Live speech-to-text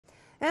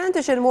And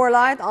to shed more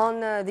light on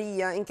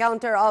the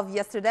encounter of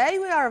yesterday,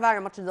 we are very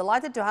much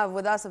delighted to have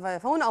with us via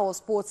phone our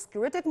sports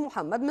critic,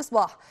 Mohamad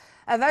Mesbah.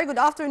 A very good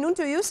afternoon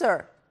to you,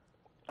 sir.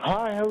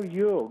 Hi, how are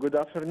you? Good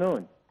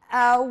afternoon.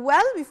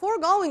 Well, before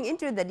going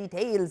into the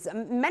details,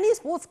 many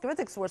sports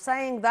critics were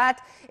saying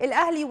that Al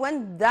Ahly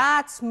went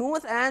that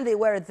smooth and they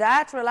were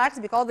that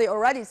relaxed because they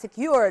already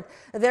secured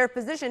their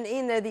position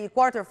in the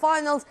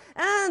quarterfinals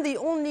and they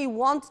only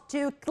want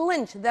to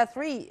clinch the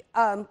 3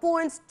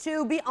 points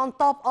to be on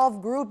top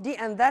of Group D,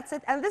 and that's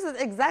it. And this is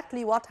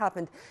exactly what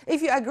happened.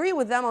 If you agree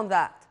with them on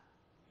that.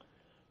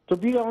 To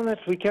be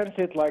honest, we can't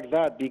say it like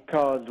that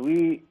because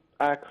we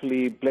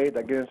actually played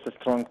against a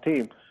strong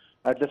team.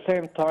 At the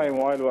same time,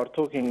 while we are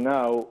talking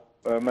now,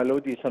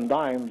 Melody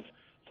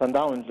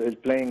Sundowns is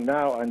playing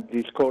now and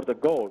they scored a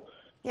goal.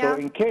 Yeah.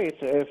 So in case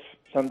if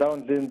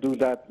Sundowns didn't do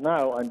that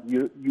now and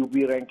you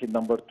be ranked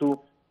number 2,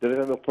 there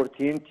is an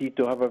opportunity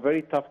to have a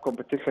very tough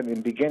competition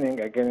in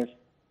beginning against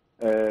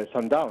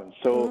Sundowns.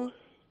 So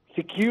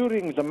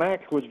securing the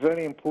match was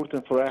very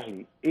important for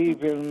Ahly.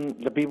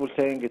 Even the people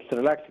saying it's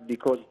relaxed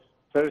because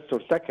first or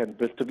second,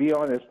 but to be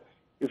honest,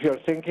 if you're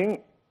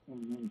thinking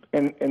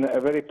in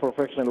a very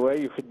professional way,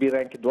 you should be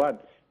ranked 1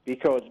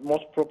 because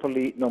most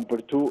probably number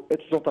 2.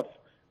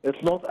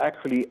 It's not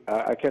actually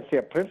I can say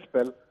a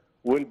principle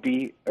will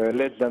be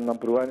less than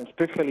number 1,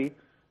 especially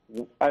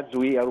as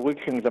we are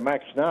watching the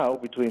match now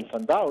between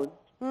Sundowns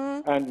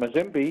and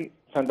Mazembe.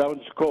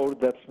 Sundowns scored,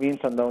 that means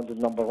Sundowns is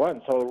number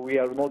 1. So we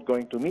are not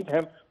going to meet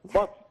him,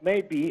 but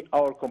maybe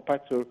our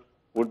competitor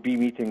will be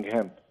meeting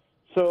him.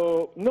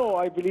 So no,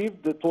 I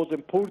believe that it was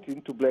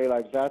important to play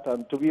like that.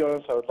 And to be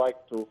honest, I would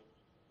like to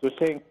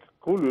thank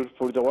Cooler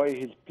for the way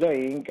he's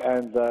playing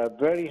and the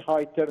very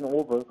high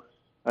turnover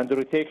and the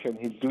rotation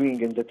he's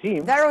doing in the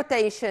team. The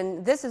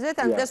rotation, this is it,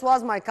 and this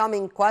was my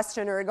coming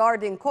question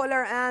regarding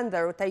Cooler and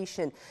the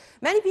rotation.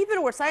 Many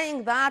people were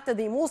saying that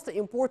the most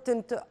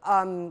important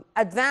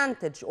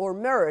advantage or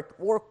merit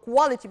or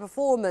quality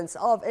performance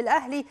of Al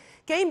Ahly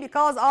came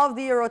because of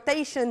the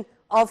rotation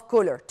of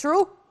Cooler.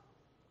 True?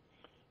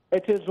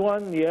 It is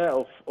one,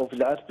 of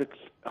the aspects,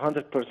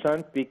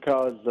 100%,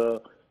 because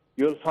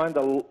you'll find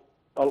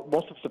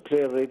most of the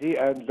player ready,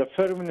 and the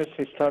firmness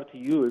he started to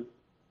use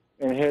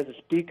in his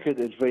speaker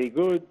is very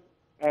good.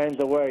 And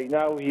the way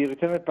now he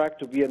returned back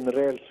to be a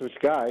real Swiss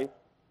guy,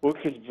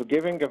 which is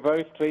giving a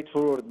very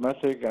straightforward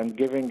message and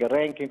giving a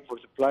ranking for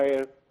the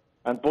player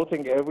and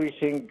putting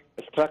everything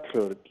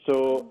structured.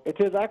 So it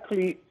is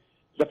actually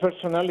the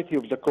personality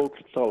of the coach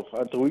itself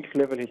and to which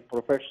level he's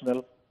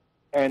professional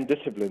and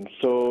disciplined.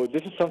 So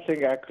this is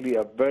something actually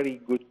a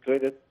very good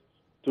credit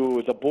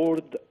to the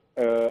board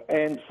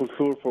and for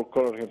sure for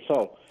Cooler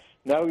himself.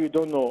 Now you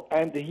don't know,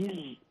 and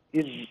he's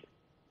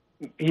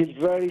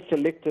very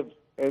selective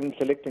in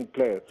selecting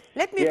players.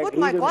 Let me put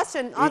my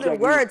question in other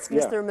words,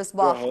 Mr.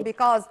 Mesbah,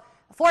 because,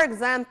 for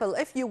example,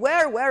 if you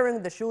were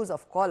wearing the shoes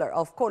of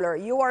Cooler,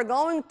 you are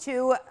going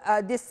to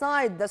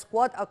decide the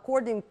squad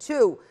according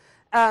to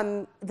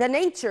the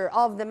nature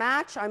of the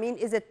match. I mean,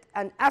 is it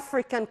an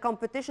African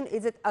competition?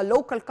 Is it a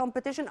local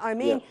competition? I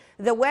mean,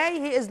 the way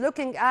he is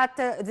looking at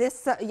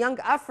this young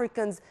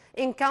Africans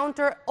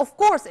encounter, of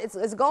course,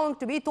 it's going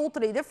to be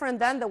totally different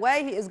than the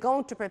way he is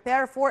going to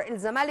prepare for El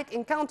Zamalek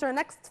encounter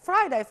next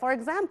Friday, for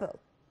example.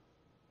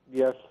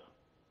 Yes,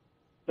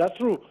 that's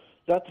true.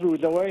 That's true.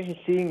 The way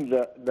he's seeing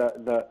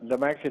the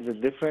matches is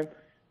different,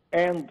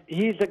 and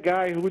he's a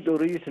guy who's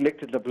already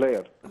selected the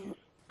player.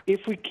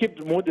 If we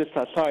keep Modest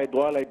aside,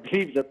 while I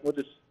believe that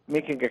Modest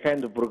making a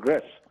kind of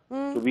progress,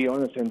 to be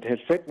honest, in his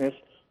fitness,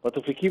 but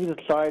if we keep it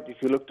aside,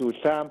 if you look to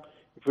Sam,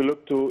 if you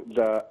look to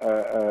the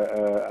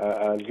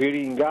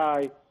Algerian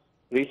guy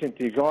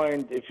recently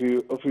joined, if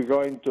you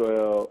go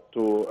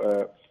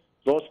into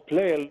those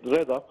players,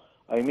 Reda,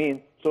 I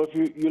mean, so if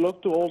you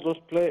look to all those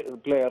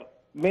players,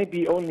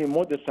 maybe only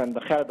Modest and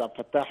Khaled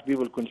Abdel Fattah,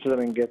 people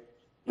considering it,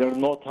 they're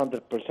not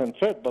 100%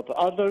 fit, but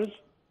others.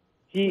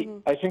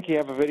 I think he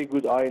have a very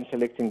good eye in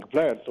selecting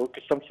players, so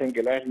it's something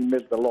Al Ahly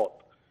missed a lot.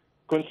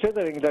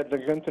 Considering that the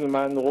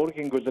gentleman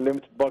working with a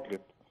limited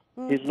budget,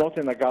 he's not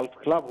in a golf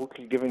club which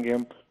is giving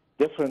him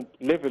different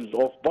levels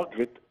of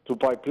budget to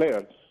buy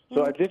players.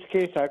 So in this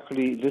case,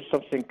 actually, this is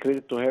something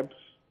credit to him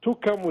to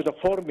come with a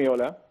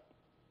formula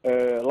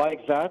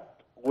like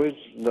that with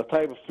the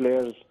type of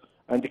players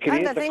and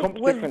create I think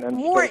competition with and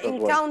more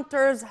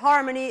encounters,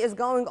 harmony is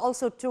going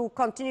also to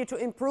continue to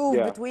improve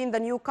between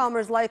the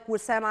newcomers like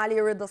Wissam Ali,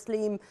 Rida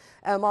Slim,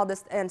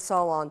 Modest, and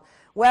so on.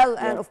 Well,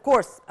 and of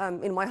course,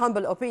 in my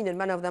humble opinion,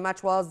 man of the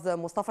match was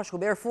Mustafa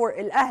Shubair for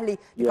Al Ahly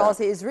because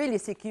he is really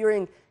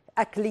securing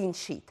a clean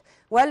sheet.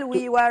 Well,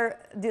 we were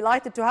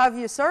delighted to have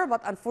you, sir,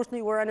 but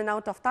unfortunately we're running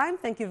out of time.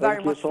 Thank you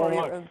very much for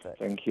your input.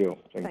 Thank you.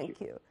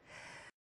 Thank you.